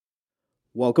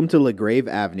Welcome to LaGrave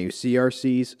Avenue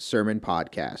CRC's Sermon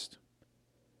Podcast.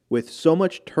 With so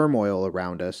much turmoil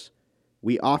around us,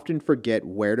 we often forget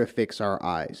where to fix our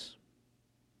eyes.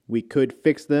 We could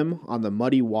fix them on the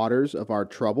muddy waters of our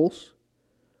troubles,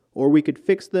 or we could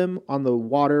fix them on the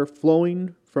water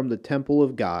flowing from the temple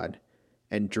of God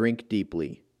and drink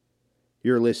deeply.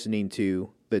 You're listening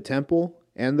to The Temple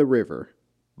and the River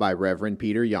by Reverend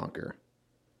Peter Yonker.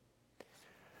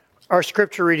 Our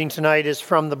scripture reading tonight is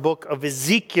from the book of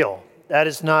Ezekiel. That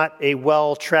is not a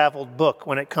well-traveled book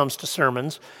when it comes to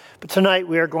sermons. But tonight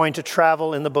we are going to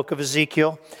travel in the book of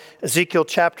Ezekiel. Ezekiel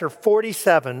chapter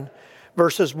 47,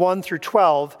 verses 1 through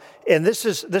 12. And this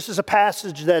is a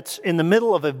passage that's in the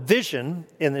middle of a vision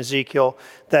in Ezekiel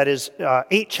that is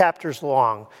 8 chapters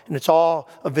long. And it's all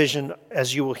a vision,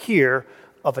 as you will hear,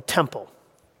 of a temple.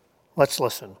 Let's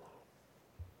listen.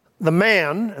 The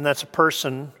man, and that's a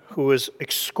person who is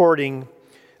escorting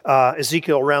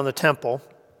Ezekiel around the temple,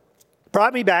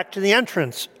 brought me back to the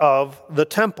entrance of the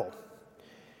temple.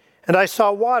 And I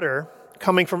saw water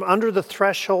coming from under the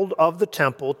threshold of the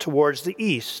temple towards the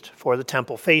east, for the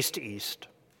temple faced east.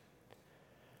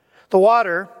 The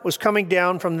water was coming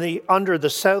down from under the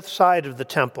south side of the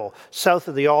temple, south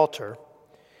of the altar.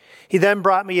 He then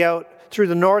brought me out through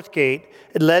the north gate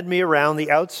and led me around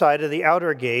the outside of the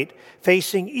outer gate,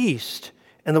 facing east,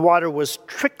 and the water was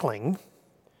trickling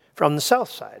from the south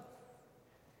side.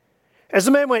 As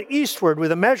the man went eastward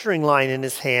with a measuring line in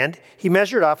his hand, he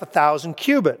measured off 1,000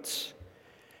 cubits.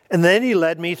 And then he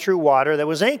led me through water that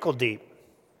was ankle deep.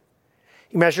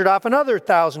 He measured off another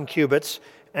 1,000 cubits,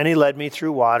 and he led me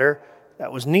through water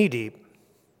that was knee deep.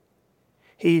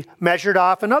 He measured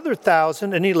off another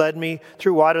 1,000, and he led me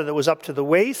through water that was up to the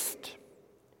waist.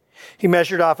 He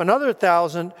measured off another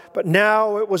 1,000, but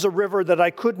now it was a river that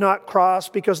I could not cross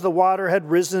because the water had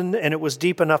risen and it was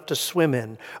deep enough to swim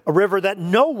in, a river that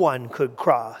no one could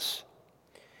cross.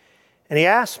 And he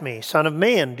asked me, "Son of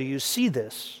man, do you see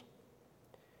this?"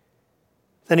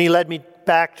 Then he led me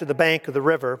back to the bank of the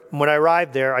river, and when I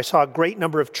arrived there, I saw a great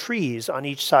number of trees on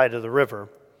each side of the river.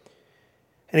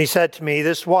 And he said to me,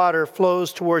 "This water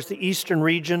flows towards the eastern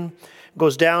region,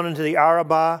 goes down into the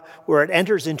Arabah, where it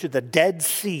enters into the Dead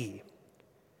Sea.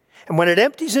 And when it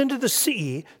empties into the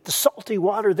sea, the salty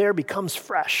water there becomes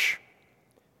fresh.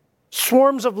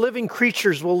 Swarms of living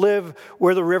creatures will live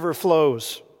where the river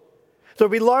flows. There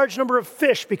will be a large number of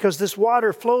fish because this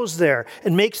water flows there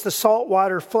and makes the salt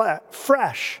water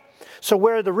fresh. So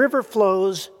where the river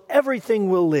flows, everything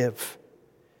will live.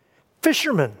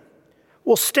 Fishermen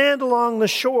will stand along the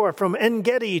shore from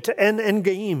En-Gedi to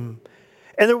En-Engaim,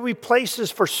 and there will be places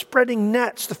for spreading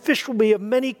nets. The fish will be of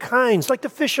many kinds, like the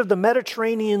fish of the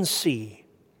Mediterranean Sea.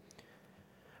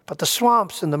 But the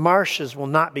swamps and the marshes will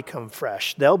not become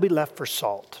fresh. They'll be left for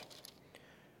salt.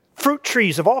 Fruit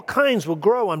trees of all kinds will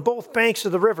grow on both banks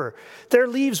of the river. Their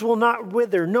leaves will not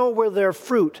wither, nor will their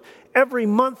fruit. Every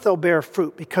month they'll bear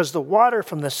fruit, because the water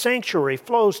from the sanctuary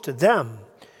flows to them,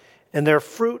 and their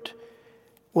fruit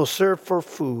will serve for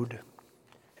food,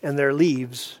 and their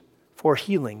leaves for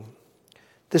healing."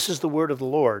 This is the word of the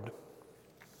Lord.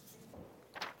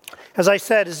 As I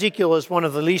said, Ezekiel is one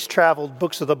of the least traveled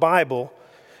books of the Bible,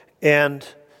 and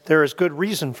there is good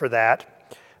reason for that,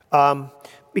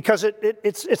 because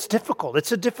it's difficult.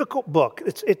 It's a difficult book.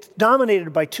 It's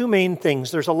dominated by two main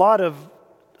things. There's a lot of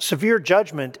severe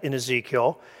judgment in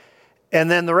Ezekiel, and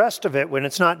then the rest of it, when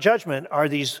it's not judgment, are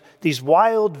these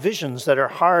wild visions that are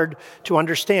hard to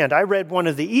understand. I read one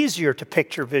of the easier to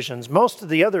picture visions. Most of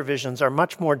the other visions are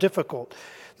much more difficult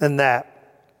than that.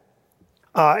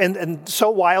 And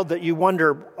so wild that you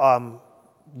wonder,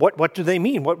 what do they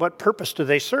mean? What purpose do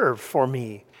they serve for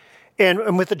me?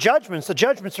 And with the judgments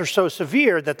are so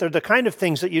severe that they're the kind of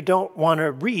things that you don't want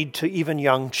to read to even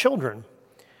young children.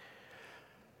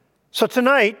 So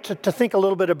tonight, to think a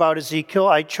little bit about Ezekiel,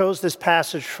 I chose this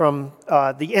passage from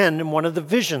the end in one of the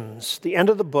visions, the end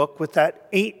of the book, with that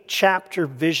 8-chapter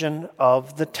vision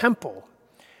of the temple.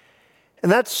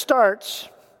 And that starts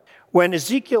when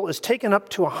Ezekiel is taken up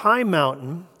to a high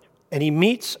mountain and he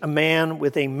meets a man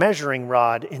with a measuring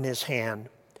rod in his hand.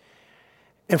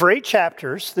 And for 8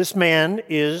 chapters, this man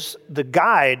is the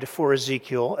guide for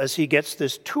Ezekiel as he gets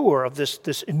this tour of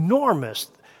this enormous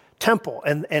temple,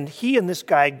 and he and this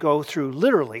guy go through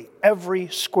literally every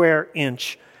square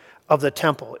inch of the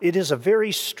temple. It is a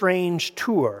very strange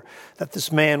tour that this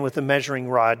man with the measuring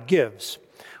rod gives.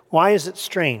 Why is it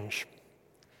strange?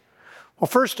 Well,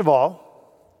 first of all,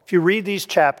 if you read these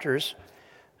chapters,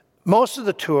 most of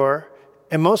the tour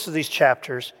and most of these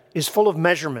chapters is full of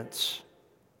measurements.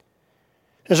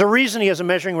 There's a reason he has a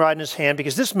measuring rod in his hand,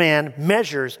 because this man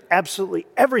measures absolutely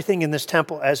everything in this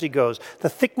temple as he goes. The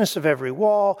thickness of every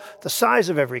wall, the size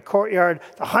of every courtyard,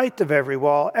 the height of every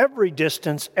wall, every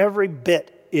distance, every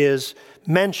bit is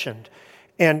mentioned.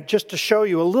 And just to show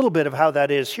you a little bit of how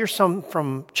that is, here's some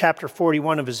from chapter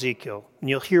 41 of Ezekiel, and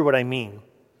you'll hear what I mean.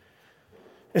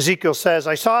 Ezekiel says,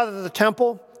 I saw that the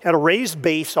temple had a raised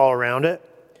base all around it,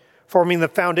 forming the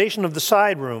foundation of the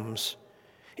side rooms.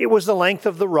 It was the length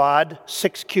of the rod,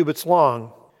 6 cubits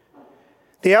long.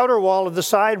 The outer wall of the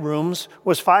side rooms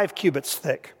was 5 cubits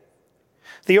thick.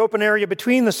 The open area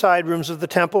between the side rooms of the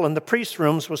temple and the priest's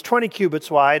rooms was 20 cubits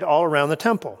wide all around the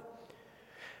temple.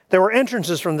 There were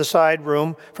entrances from the side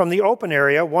room from the open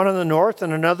area, one on the north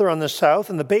and another on the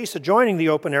south, and the base adjoining the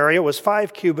open area was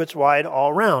 5 cubits wide all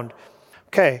around.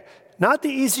 Okay, not the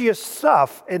easiest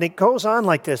stuff, and it goes on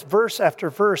like this, verse after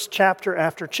verse, chapter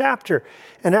after chapter.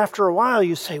 And after a while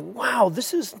you say, wow,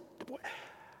 this is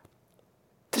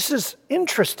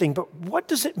interesting, but what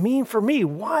does it mean for me?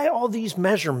 Why all these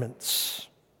measurements?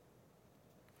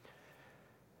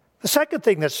 The second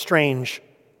thing that's strange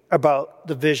about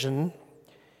the vision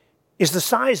is the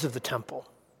size of the temple.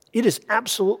 It is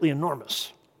absolutely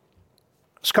enormous.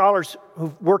 Scholars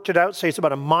who've worked it out say it's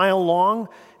about 1 mile long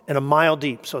and 1 mile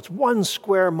deep. So it's 1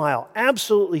 square mile,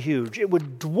 absolutely huge. It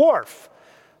would dwarf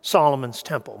Solomon's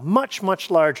temple, much,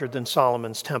 much larger than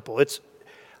Solomon's temple. It's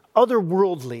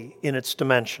otherworldly in its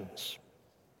dimensions.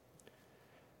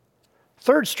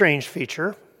 Third strange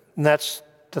feature, and that's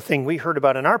the thing we heard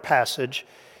about in our passage,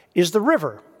 is the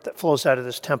river that flows out of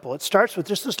this temple. It starts with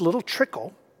just this little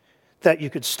trickle that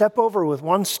you could step over with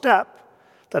one step,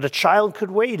 that a child could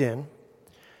wade in.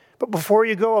 But before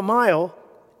you go 1 mile,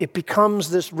 it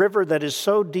becomes this river that is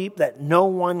so deep that no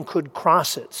one could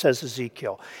cross it, says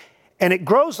Ezekiel. And it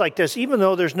grows like this even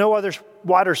though there's no other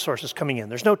water sources coming in.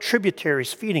 There's no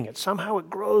tributaries feeding it. Somehow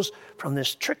it grows from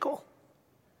this trickle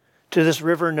to this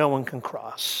river no one can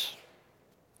cross.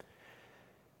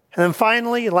 And then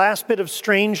finally, last bit of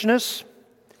strangeness.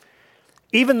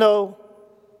 Even though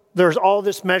there's all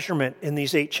this measurement in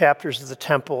these 8 chapters of the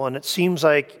temple, and it seems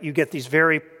like you get these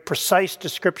very precise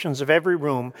descriptions of every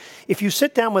room, if you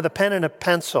sit down with a pen and a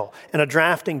pencil and a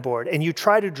drafting board and you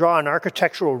try to draw an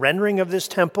architectural rendering of this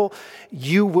temple,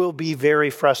 you will be very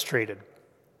frustrated.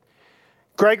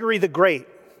 Gregory the Great,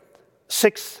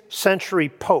 6th century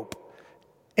pope,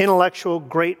 intellectual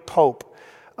great pope,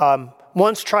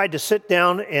 once tried to sit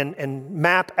down and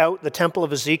map out the Temple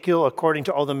of Ezekiel according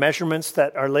to all the measurements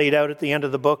that are laid out at the end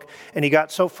of the book, and he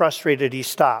got so frustrated he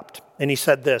stopped. And he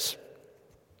said this,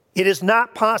 "It is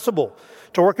not possible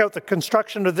to work out the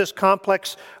construction of this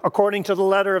complex according to the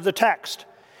letter of the text."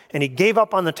 And he gave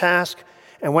up on the task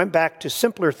and went back to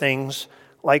simpler things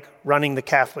like running the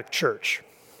Catholic Church.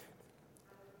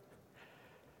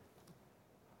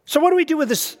 So what do we do with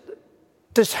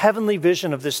this heavenly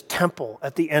vision of this temple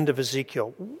at the end of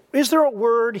Ezekiel? Is there a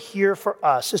word here for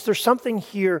us? Is there something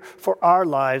here for our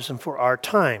lives and for our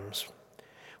times?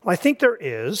 Well, I think there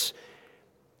is.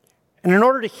 And in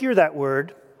order to hear that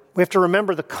word, we have to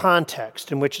remember the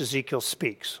context in which Ezekiel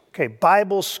speaks. Okay,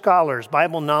 Bible scholars,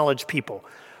 Bible knowledge people,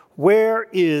 where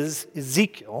is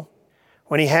Ezekiel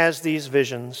when he has these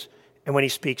visions and when he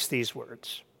speaks these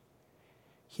words?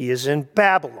 He is in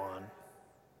Babylon.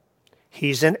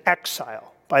 He's in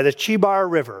exile. By the Chebar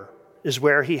River is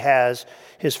where he has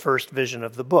his first vision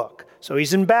of the book. So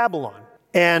he's in Babylon.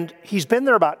 And he's been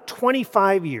there about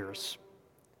 25 years.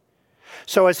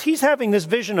 So as he's having this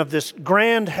vision of this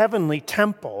grand heavenly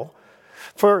temple,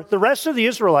 for the rest of the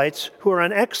Israelites who are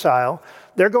in exile,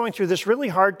 they're going through this really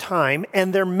hard time,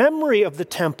 and their memory of the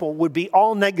temple would be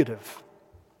all negative.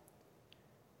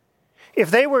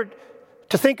 If they were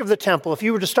to think of the temple, if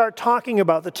you were to start talking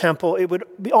about the temple, it would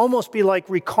almost be like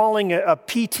recalling a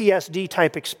PTSD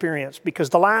type experience,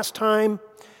 because the last time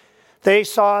they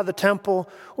saw the temple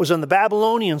was when the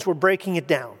Babylonians were breaking it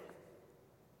down.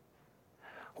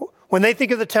 When they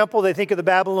think of the temple, they think of the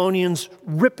Babylonians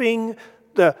ripping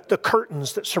the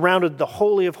curtains that surrounded the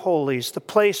Holy of Holies, the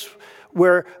place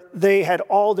where they had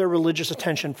all their religious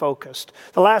attention focused.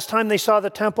 The last time they saw the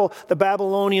temple, the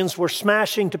Babylonians were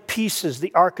smashing to pieces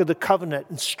the Ark of the Covenant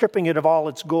and stripping it of all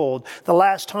its gold. The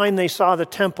last time they saw the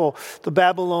temple, the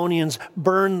Babylonians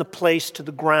burned the place to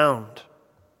the ground.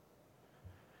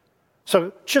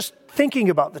 So just thinking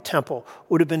about the temple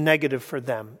would have been negative for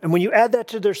them. And when you add that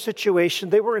to their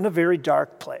situation, they were in a very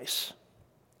dark place.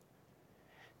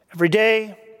 Every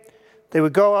day, they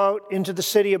would go out into the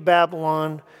city of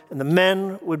Babylon, and the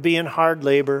men would be in hard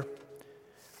labor.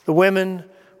 The women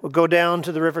would go down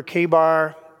to the river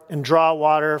Chebar and draw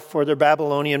water for their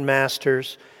Babylonian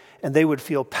masters. and they would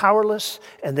feel powerless,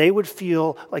 and they would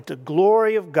feel like the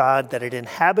glory of God that had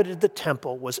inhabited the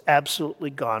temple was absolutely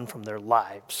gone from their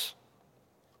lives.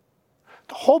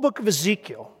 The whole book of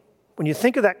Ezekiel, when you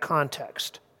think of that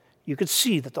context, you could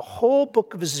see that the whole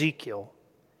book of Ezekiel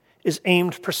is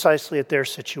aimed precisely at their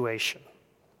situation.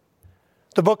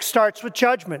 The book starts with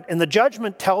judgment, and the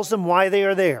judgment tells them why they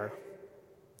are there.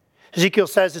 Ezekiel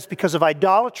says it's because of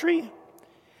idolatry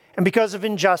and because of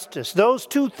injustice. Those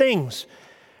two things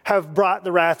have brought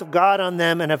the wrath of God on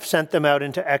them and have sent them out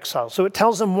into exile. So it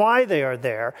tells them why they are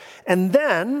there. And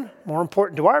then, more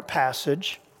important to our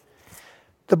passage,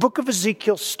 the book of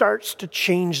Ezekiel starts to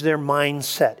change their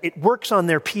mindset. It works on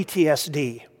their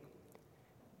PTSD.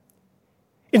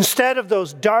 Instead of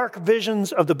those dark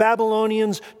visions of the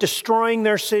Babylonians destroying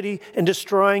their city and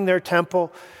destroying their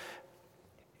temple,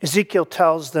 Ezekiel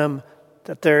tells them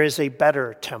that there is a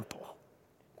better temple.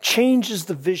 Changes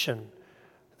the vision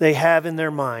they have in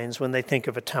their minds when they think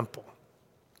of a temple.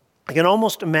 I can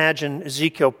almost imagine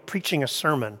Ezekiel preaching a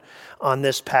sermon on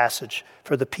this passage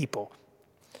for the people.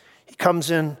 He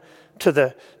comes in to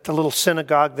the little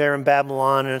synagogue there in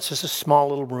Babylon, and it's just a small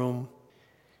little room.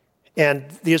 And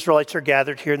the Israelites are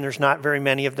gathered here, and there's not very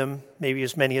many of them, maybe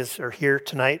as many as are here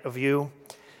tonight of you.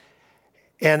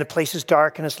 And the place is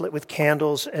dark, and it's lit with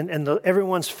candles, and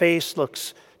everyone's face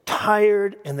looks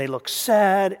tired, and they look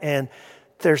sad, and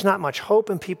there's not much hope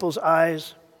in people's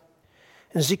eyes.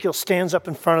 And Ezekiel stands up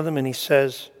in front of them, and he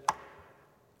says,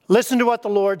 "Listen to what the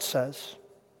Lord says.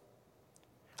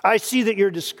 I see that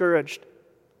you're discouraged.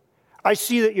 I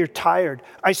see that you're tired.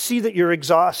 I see that you're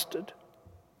exhausted.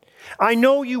 I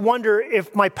know you wonder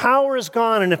if my power is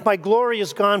gone and if my glory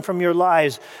is gone from your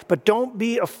lives, but don't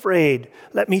be afraid.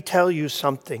 Let me tell you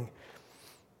something.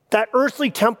 That earthly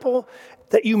temple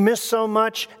that you miss so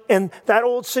much and that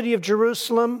old city of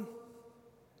Jerusalem,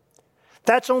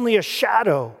 that's only a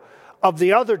shadow of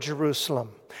the other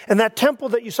Jerusalem. And that temple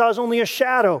that you saw is only a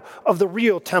shadow of the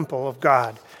real temple of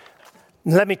God.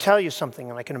 And let me tell you something,"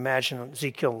 and I can imagine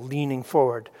Ezekiel leaning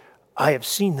forward. "I have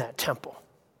seen that temple.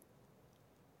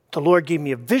 The Lord gave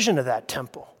me a vision of that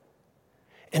temple.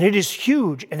 And it is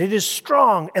huge, and it is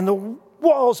strong, and the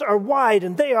walls are wide,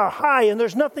 and they are high, and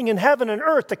there's nothing in heaven and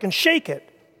earth that can shake it.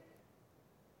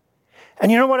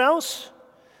 And you know what else?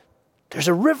 There's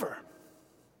a river.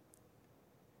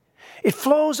 It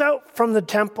flows out from the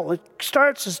temple. It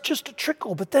starts as just a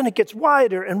trickle, but then it gets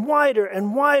wider and wider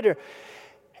and wider.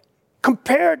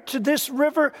 Compared to this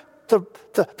river, the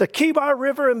Kibar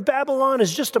River in Babylon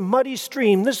is just a muddy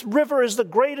stream. This river is the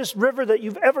greatest river that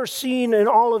you've ever seen in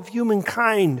all of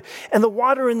humankind. And the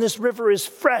water in this river is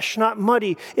fresh, not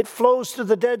muddy. It flows to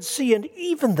the Dead Sea, and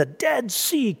even the Dead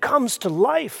Sea comes to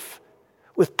life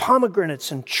with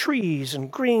pomegranates and trees and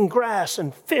green grass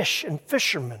and fish and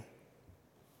fishermen.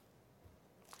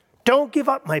 Don't give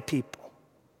up, my people.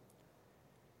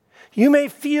 You may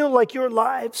feel like your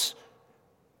lives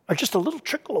are just a little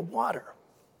trickle of water.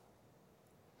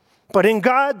 But in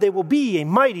God, they will be a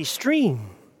mighty stream."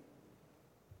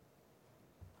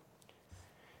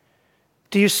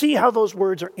 Do you see how those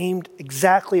words are aimed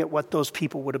exactly at what those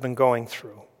people would have been going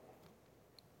through?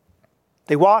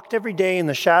 They walked every day in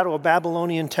the shadow of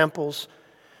Babylonian temples.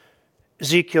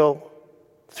 Ezekiel,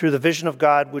 through the vision of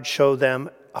God, would show them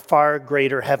a far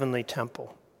greater heavenly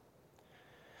temple.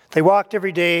 They walked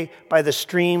every day by the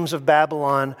streams of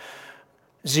Babylon.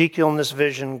 Ezekiel in this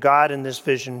vision, God in this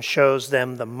vision, shows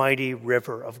them the mighty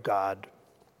river of God.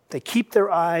 They keep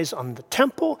their eyes on the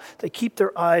temple, they keep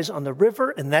their eyes on the river,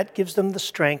 and that gives them the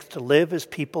strength to live as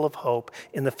people of hope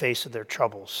in the face of their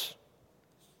troubles.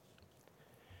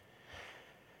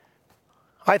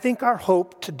 I think our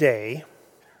hope today,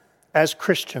 as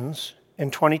Christians in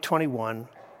 2021,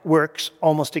 works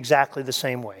almost exactly the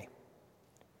same way.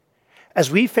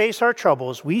 As we face our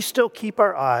troubles, we still keep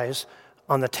our eyes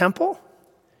on the temple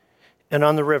and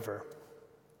on the river.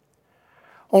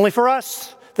 Only for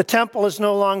us, the temple is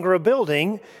no longer a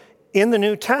building. In the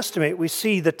New Testament, we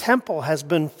see the temple has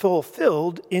been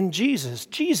fulfilled in Jesus.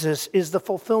 Jesus is the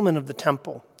fulfillment of the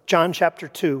temple. John chapter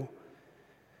 2.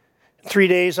 In 3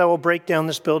 days I will break down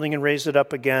this building and raise it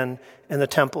up again. And the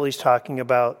temple he's talking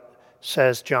about,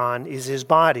 says John, is his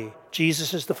body.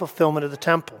 Jesus is the fulfillment of the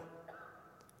temple.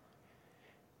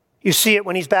 You see it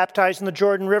when he's baptized in the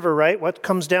Jordan River, right? What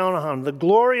comes down on him? The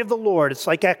glory of the Lord. It's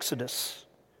like Exodus.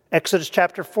 Exodus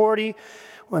chapter 40,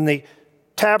 when the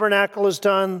tabernacle is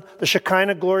done, the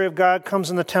Shekinah glory of God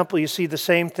comes in the temple. You see the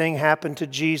same thing happen to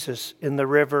Jesus in the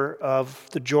river of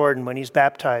the Jordan when he's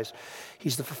baptized.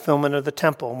 He's the fulfillment of the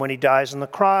temple. And when he dies on the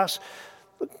cross,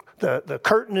 the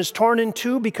curtain is torn in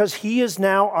two because he is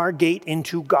now our gate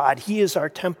into God. He is our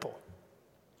temple.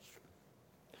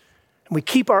 We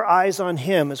keep our eyes on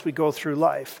him as we go through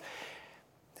life.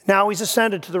 Now he's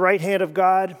ascended to the right hand of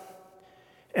God,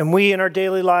 and we in our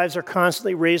daily lives are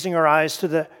constantly raising our eyes to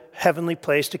the heavenly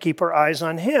place to keep our eyes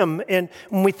on him. And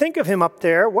when we think of him up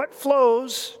there, what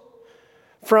flows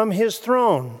from his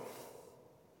throne?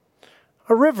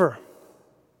 A river.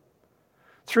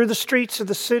 Through the streets of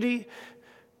the city,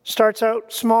 starts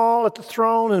out small at the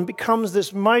throne and becomes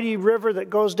this mighty river that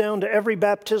goes down to every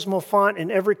baptismal font in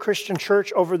every Christian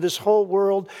church over this whole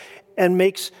world and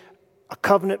makes a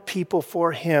covenant people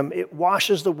for him. It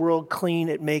washes the world clean.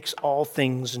 It makes all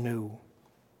things new.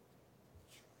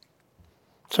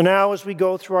 So now as we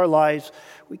go through our lives,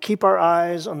 we keep our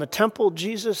eyes on the temple,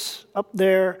 Jesus up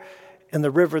there, and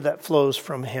the river that flows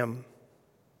from him.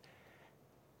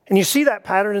 And you see that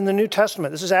pattern in the New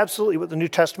Testament. This is absolutely what the New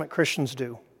Testament Christians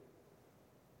do.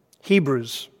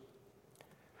 Hebrews.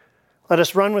 Let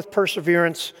us run with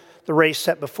perseverance the race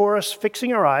set before us,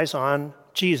 fixing our eyes on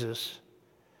Jesus,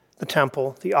 the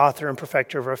temple, the author and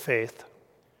perfecter of our faith.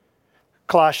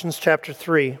 Colossians chapter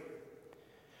 3.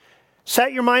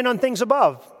 Set your mind on things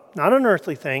above, not on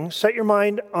earthly things. Set your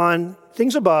mind on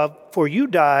things above, for you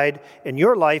died, and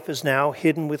your life is now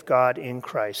hidden with God in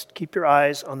Christ. Keep your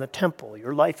eyes on the temple.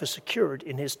 Your life is secured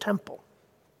in his temple.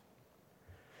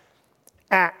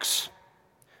 Acts,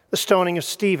 the stoning of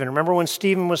Stephen. Remember when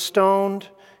Stephen was stoned,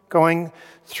 going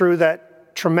through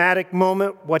that traumatic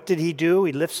moment? What did he do?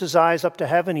 He lifts his eyes up to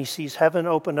heaven. He sees heaven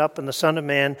open up and the Son of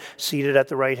Man seated at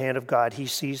the right hand of God. He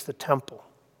sees the temple.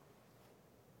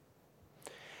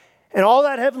 And all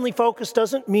that heavenly focus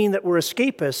doesn't mean that we're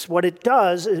escapists. What it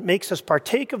does, it makes us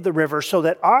partake of the river so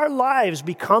that our lives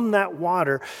become that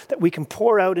water that we can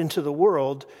pour out into the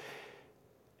world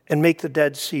and make the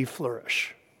Dead Sea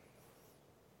flourish.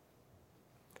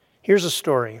 Here's a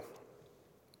story.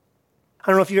 I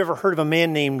don't know if you've ever heard of a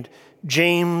man named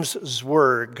James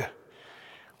Zwerg.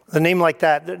 The name like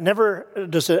that, never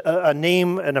does a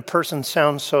name and a person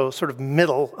sound so sort of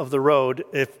middle of the road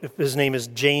if his name is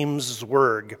James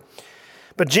Zwerg.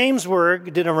 But James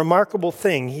Zwerg did a remarkable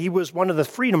thing. He was one of the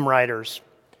Freedom Riders.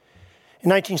 In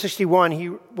 1961, he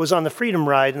was on the Freedom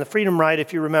Ride, and the Freedom Ride,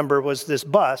 if you remember, was this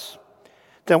bus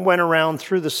that went around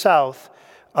through the South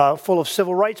full of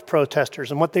civil rights protesters.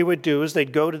 And what they would do is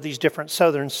they'd go to these different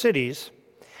southern cities,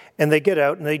 and they get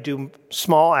out and they do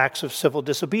small acts of civil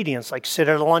disobedience, like sit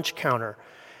at a lunch counter.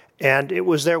 And it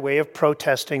was their way of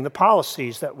protesting the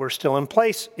policies that were still in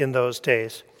place in those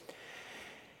days.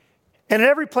 And at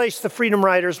every place the Freedom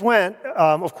Riders went,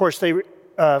 of course, they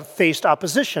faced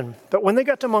opposition. But when they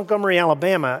got to Montgomery,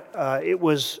 Alabama, it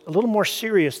was a little more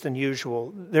serious than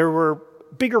usual. There were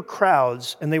bigger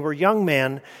crowds, and they were young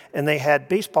men, and they had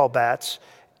baseball bats,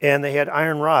 and they had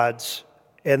iron rods,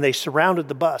 and they surrounded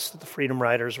the bus that the Freedom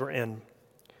Riders were in.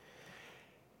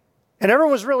 And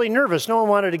everyone was really nervous. No one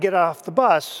wanted to get off the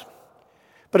bus.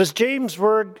 But as James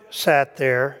Zwerg sat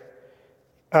there,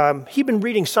 he'd been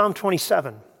reading Psalm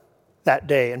 27 that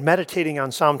day and meditating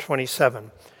on Psalm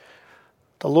 27.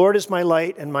 The Lord is my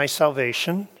light and my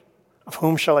salvation. Of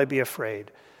whom shall I be afraid?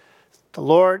 The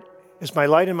Lord is my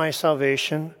light and my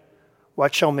salvation.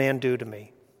 What shall man do to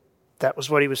me? That was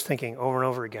what he was thinking over and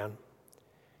over again.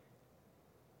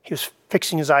 He was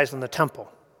fixing his eyes on the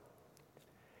temple.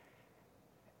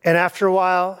 And after a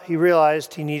while, he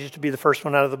realized he needed to be the first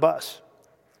one out of the bus.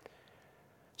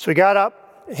 So he got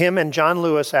up, him and John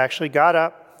Lewis actually got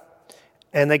up,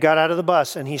 and they got out of the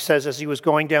bus. And he says, as he was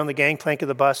going down the gangplank of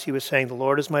the bus, he was saying, the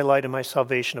Lord is my light and my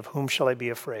salvation. Of whom shall I be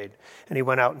afraid? And he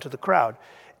went out into the crowd.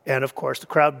 And of course, the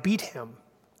crowd beat him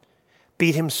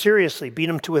seriously, beat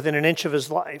him to within an inch of his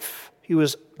life. He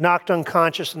was knocked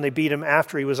unconscious, and they beat him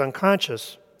after he was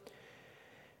unconscious.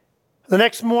 The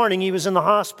next morning, he was in the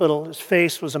hospital. His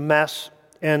face was a mess,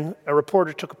 and a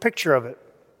reporter took a picture of it.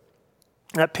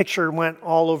 That picture went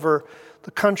all over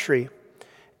the country,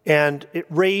 and it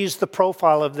raised the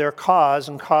profile of their cause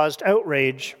and caused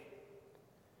outrage.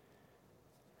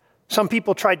 Some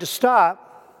people tried to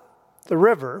stop the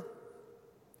river,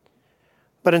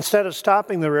 but instead of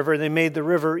stopping the river, they made the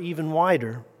river even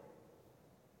wider.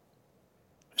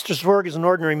 Mr. Zwerg is an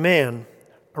ordinary man,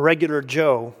 a regular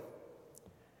Joe.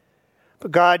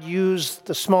 But God used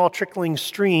the small trickling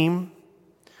stream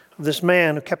of this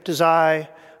man who kept his eye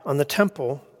on the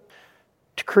temple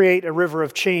to create a river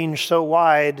of change so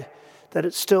wide that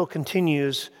it still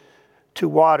continues to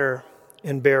water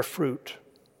and bear fruit.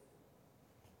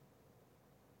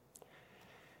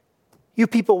 You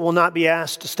people will not be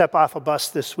asked to step off a bus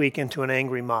this week into an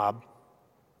angry mob,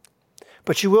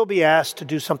 but you will be asked to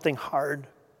do something hard,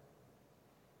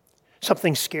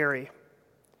 something scary.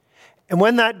 And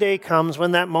when that day comes,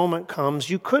 when that moment comes,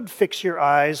 you could fix your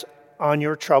eyes on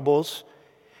your troubles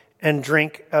and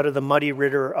drink out of the muddy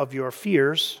river of your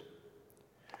fears.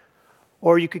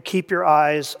 Or you could keep your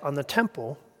eyes on the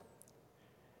temple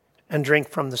and drink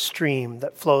from the stream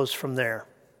that flows from there.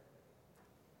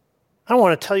 I don't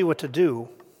want to tell you what to do,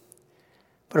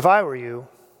 but if I were you,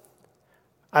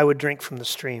 I would drink from the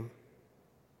stream.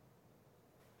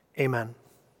 Amen.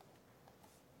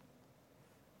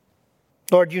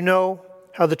 Lord, you know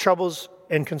how the troubles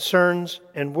and concerns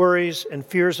and worries and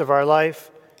fears of our life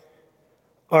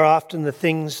are often the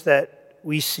things that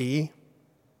we see.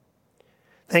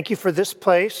 Thank you for this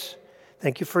place.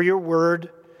 Thank you for your word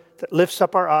that lifts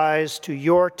up our eyes to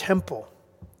your temple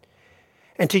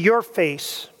and to your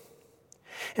face.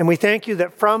 And we thank you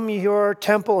that from your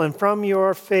temple and from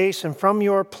your face and from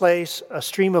your place, a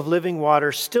stream of living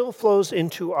water still flows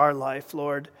into our life,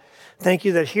 Lord. Thank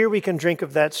you that here we can drink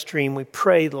of that stream. We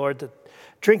pray, Lord, that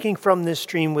drinking from this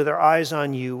stream with our eyes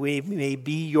on you, we may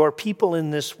be your people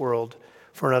in this world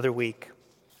for another week.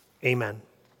 Amen.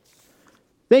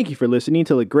 Thank you for listening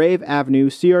to LaGrave Avenue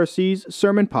CRC's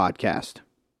Sermon Podcast.